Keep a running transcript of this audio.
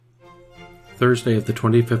Thursday of the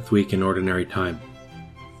 25th week in Ordinary Time.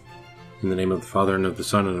 In the name of the Father, and of the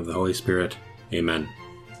Son, and of the Holy Spirit. Amen.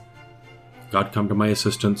 God, come to my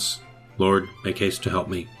assistance. Lord, make haste to help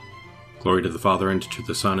me. Glory to the Father, and to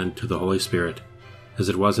the Son, and to the Holy Spirit, as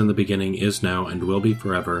it was in the beginning, is now, and will be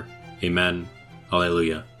forever. Amen.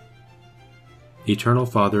 Alleluia. Eternal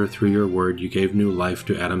Father, through your word you gave new life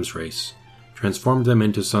to Adam's race, transformed them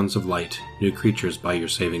into sons of light, new creatures by your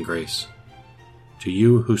saving grace. To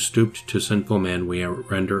you who stooped to sinful man we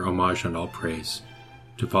render homage and all praise,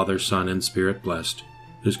 to Father, Son, and Spirit blessed,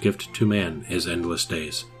 whose gift to man is endless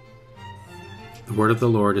days. The word of the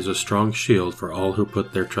Lord is a strong shield for all who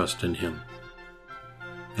put their trust in him.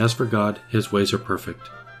 As for God, his ways are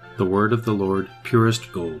perfect, the word of the Lord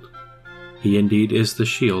purest gold. He indeed is the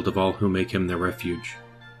shield of all who make him their refuge.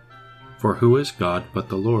 For who is God but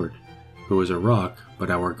the Lord? Who is a rock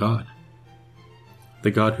but our God?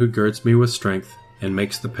 The God who girds me with strength and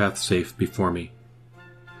makes the path safe before me.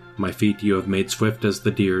 My feet you have made swift as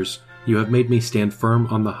the deer's, you have made me stand firm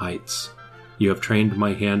on the heights. You have trained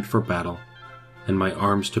my hand for battle, and my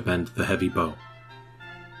arms to bend the heavy bow.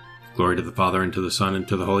 Glory to the Father, and to the Son, and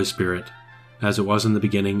to the Holy Spirit, as it was in the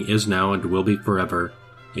beginning, is now, and will be forever.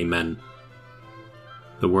 Amen.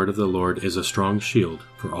 The word of the Lord is a strong shield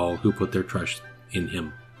for all who put their trust in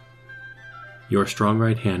him. Your strong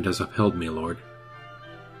right hand has upheld me, Lord.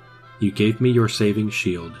 You gave me your saving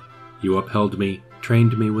shield. You upheld me,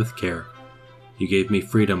 trained me with care. You gave me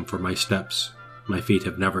freedom for my steps. My feet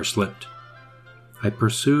have never slipped. I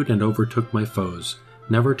pursued and overtook my foes,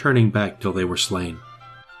 never turning back till they were slain.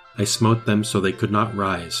 I smote them so they could not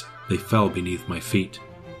rise. They fell beneath my feet.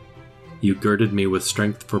 You girded me with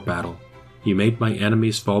strength for battle. You made my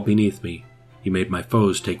enemies fall beneath me. You made my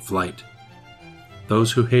foes take flight.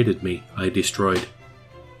 Those who hated me I destroyed.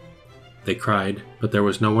 They cried, but there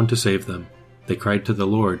was no one to save them. They cried to the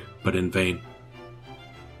Lord, but in vain.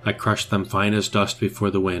 I crushed them fine as dust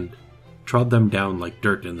before the wind, trod them down like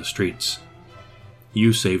dirt in the streets.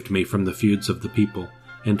 You saved me from the feuds of the people,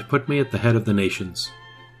 and put me at the head of the nations.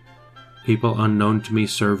 People unknown to me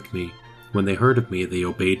served me. When they heard of me, they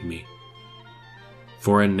obeyed me.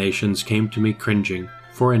 Foreign nations came to me cringing,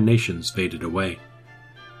 foreign nations faded away.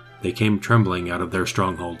 They came trembling out of their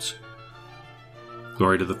strongholds.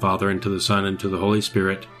 Glory to the Father, and to the Son, and to the Holy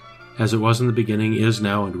Spirit, as it was in the beginning, is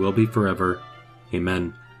now, and will be forever.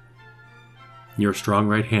 Amen. Your strong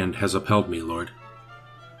right hand has upheld me, Lord.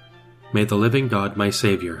 May the living God, my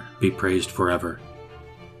Savior, be praised forever.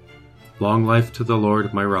 Long life to the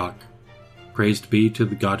Lord, my rock. Praised be to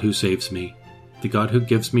the God who saves me, the God who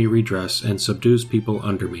gives me redress and subdues people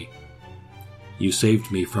under me. You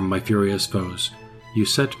saved me from my furious foes. You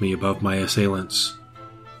set me above my assailants.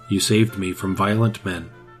 You saved me from violent men,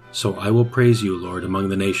 so I will praise you, Lord, among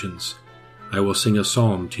the nations. I will sing a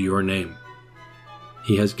psalm to your name.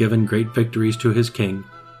 He has given great victories to his king,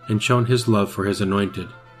 and shown his love for his anointed,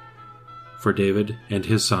 for David and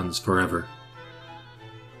his sons forever.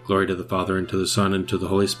 Glory to the Father, and to the Son, and to the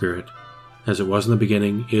Holy Spirit, as it was in the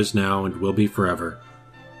beginning, is now, and will be forever.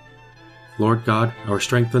 Lord God, our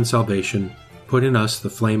strength and salvation, put in us the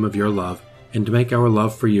flame of your love, and make our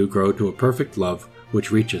love for you grow to a perfect love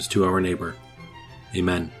which reaches to our neighbor.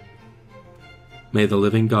 Amen. May the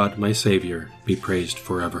living God, my Savior, be praised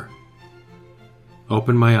forever.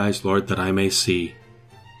 Open my eyes, Lord, that I may see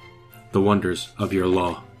the wonders of your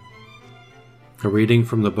law. A reading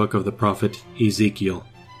from the book of the prophet Ezekiel.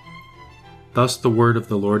 Thus the word of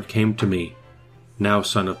the Lord came to me. Now,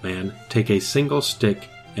 son of man, take a single stick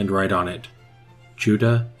and write on it,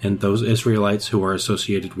 Judah and those Israelites who are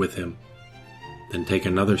associated with him. Then take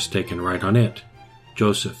another stick and write on it,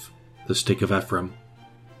 Joseph, the stick of Ephraim,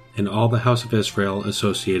 and all the house of Israel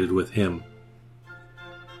associated with him.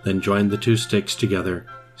 Then join the two sticks together,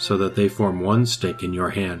 so that they form one stick in your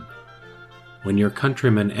hand. When your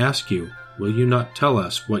countrymen ask you, will you not tell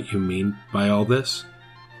us what you mean by all this?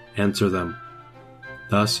 Answer them,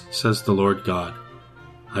 Thus says the Lord God,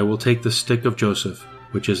 I will take the stick of Joseph,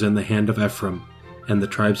 which is in the hand of Ephraim, and the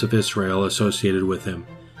tribes of Israel associated with him,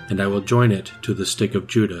 and I will join it to the stick of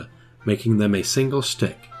Judah, making them a single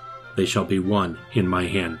stick. They shall be one in my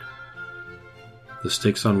hand. The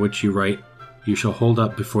sticks on which you write, you shall hold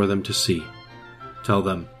up before them to see. Tell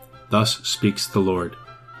them, Thus speaks the Lord.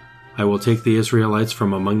 I will take the Israelites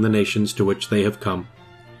from among the nations to which they have come,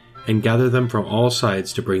 and gather them from all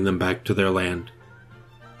sides to bring them back to their land.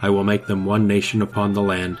 I will make them one nation upon the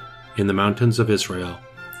land, in the mountains of Israel,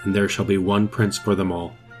 and there shall be one prince for them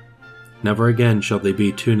all. Never again shall they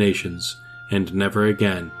be two nations, and never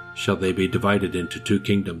again shall they be divided into two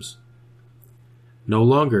kingdoms. No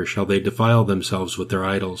longer shall they defile themselves with their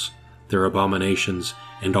idols. their abominations,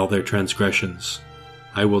 and all their transgressions.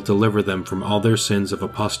 I will deliver them from all their sins of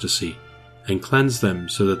apostasy, and cleanse them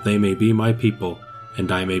so that they may be my people,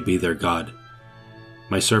 and I may be their God.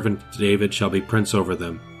 My servant David shall be prince over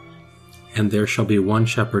them, and there shall be one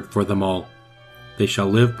shepherd for them all. They shall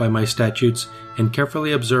live by my statutes, and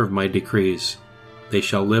carefully observe my decrees. They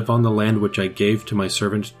shall live on the land which I gave to my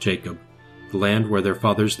servant Jacob, the land where their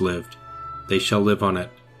fathers lived. They shall live on it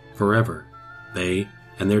forever, they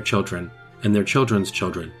and their children, and their children's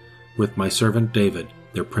children, with my servant David,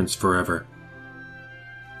 their prince forever.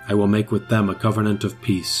 I will make with them a covenant of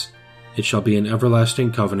peace. It shall be an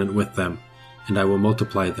everlasting covenant with them, and I will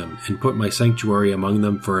multiply them, and put my sanctuary among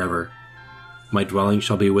them forever. My dwelling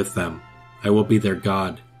shall be with them. I will be their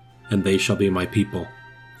God, and they shall be my people.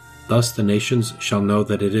 Thus the nations shall know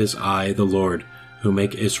that it is I, the Lord, who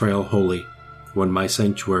make Israel holy, when my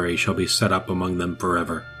sanctuary shall be set up among them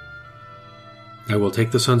forever. I will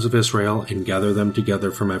take the sons of Israel and gather them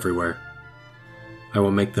together from everywhere. I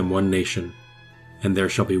will make them one nation, and there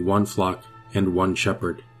shall be one flock and one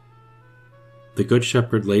shepherd. The good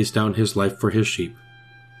shepherd lays down his life for his sheep,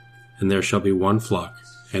 and there shall be one flock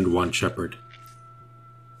and one shepherd.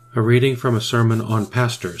 A reading from a sermon on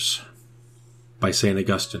pastors by St.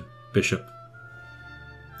 Augustine, Bishop.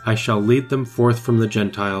 I shall lead them forth from the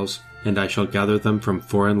Gentiles, and I shall gather them from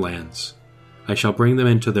foreign lands. I shall bring them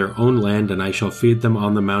into their own land, and I shall feed them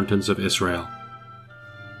on the mountains of Israel.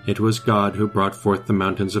 It was God who brought forth the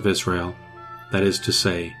mountains of Israel, that is to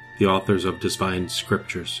say, the authors of divine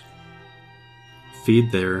scriptures.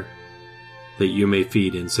 Feed there, that you may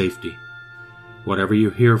feed in safety. Whatever you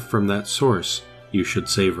hear from that source, you should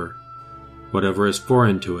savor. Whatever is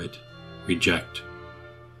foreign to it, reject.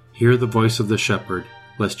 Hear the voice of the shepherd,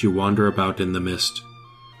 lest you wander about in the mist.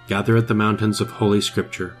 Gather at the mountains of Holy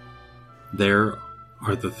Scripture. There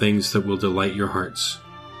are the things that will delight your hearts.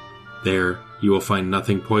 There you will find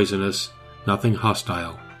nothing poisonous, nothing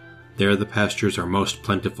hostile. There the pastures are most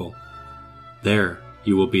plentiful. There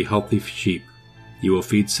you will be healthy sheep. You will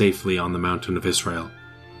feed safely on the mountain of Israel.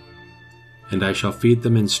 And I shall feed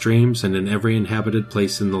them in streams and in every inhabited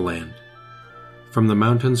place in the land. From the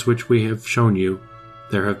mountains which we have shown you,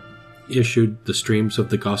 there have issued the streams of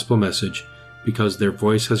the gospel message, because their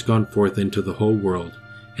voice has gone forth into the whole world,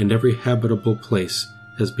 and every habitable place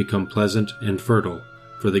has become pleasant and fertile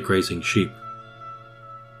for the grazing sheep.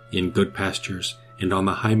 In good pastures and on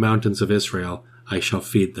the high mountains of Israel I shall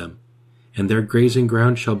feed them, and their grazing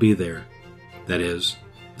ground shall be there, that is,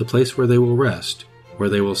 the place where they will rest, where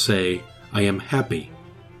they will say, I am happy,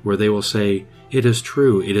 where they will say, it is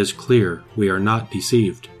true, it is clear, we are not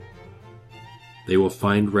deceived. They will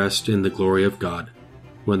find rest in the glory of God,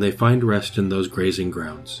 when they find rest in those grazing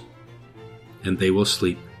grounds. And they will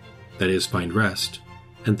sleep, that is, find rest,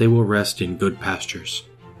 and they will rest in good pastures.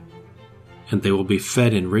 And they will be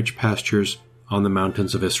fed in rich pastures on the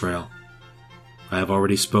mountains of Israel. I have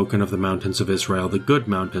already spoken of the mountains of Israel, the good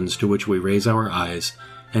mountains to which we raise our eyes,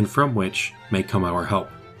 and from which may come our help.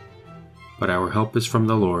 But our help is from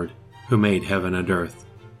the Lord, who made heaven and earth.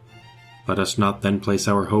 Let us not then place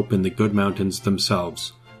our hope in the good mountains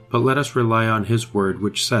themselves, but let us rely on his word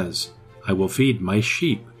which says, I will feed my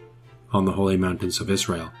sheep on the holy mountains of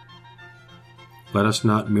Israel. Let us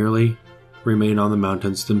not merely remain on the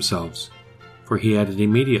mountains themselves, for he added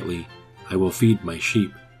immediately, I will feed my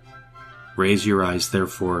sheep. Raise your eyes,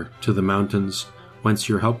 therefore, to the mountains whence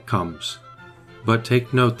your help comes. But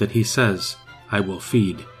take note that he says, I will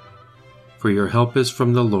feed. For your help is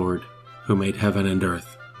from the Lord, who made heaven and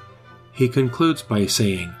earth. He concludes by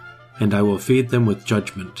saying, and I will feed them with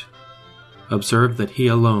judgment. Observe that he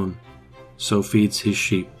alone so feeds his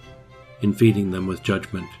sheep, in feeding them with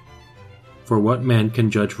judgment. For what man can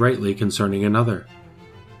judge rightly concerning another?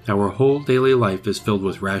 Our whole daily life is filled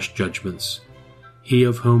with rash judgments. He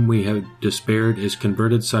of whom we had despaired is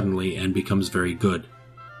converted suddenly and becomes very good.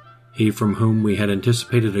 He from whom we had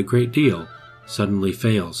anticipated a great deal suddenly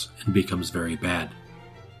fails and becomes very bad.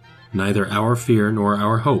 Neither our fear nor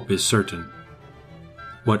our hope is certain.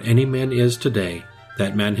 What any man is today,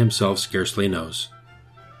 that man himself scarcely knows.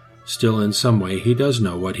 Still, in some way, he does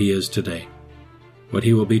know what he is today. What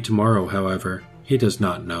he will be tomorrow, however, he does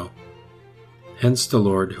not know. Hence the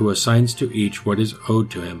Lord, who assigns to each what is owed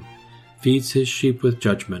to him, feeds his sheep with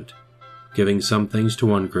judgment, giving some things to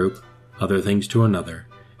one group, other things to another,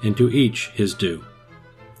 and to each his due.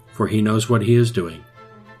 For he knows what he is doing.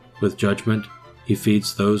 With judgment he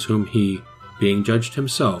feeds those whom he, being judged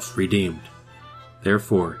himself, redeemed.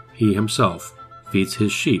 Therefore he himself feeds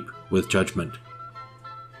his sheep with judgment.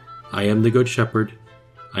 I am the good shepherd.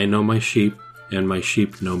 I know my sheep, and my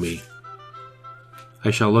sheep know me.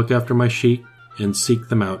 I shall look after my sheep and seek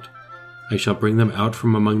them out, I shall bring them out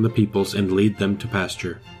from among the peoples and lead them to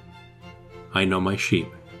pasture. I know my sheep,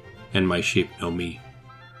 and my sheep know me.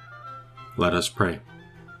 Let us pray.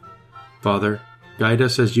 Father, guide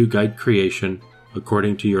us as you guide creation,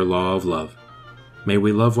 according to your law of love. May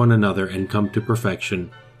we love one another and come to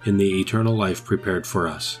perfection in the eternal life prepared for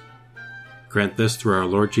us. Grant this through our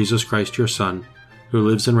Lord Jesus Christ, your Son, who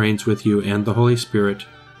lives and reigns with you and the Holy Spirit,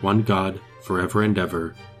 one God, forever and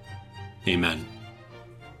ever. Amen.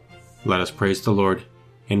 Let us praise the Lord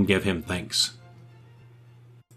and give him thanks.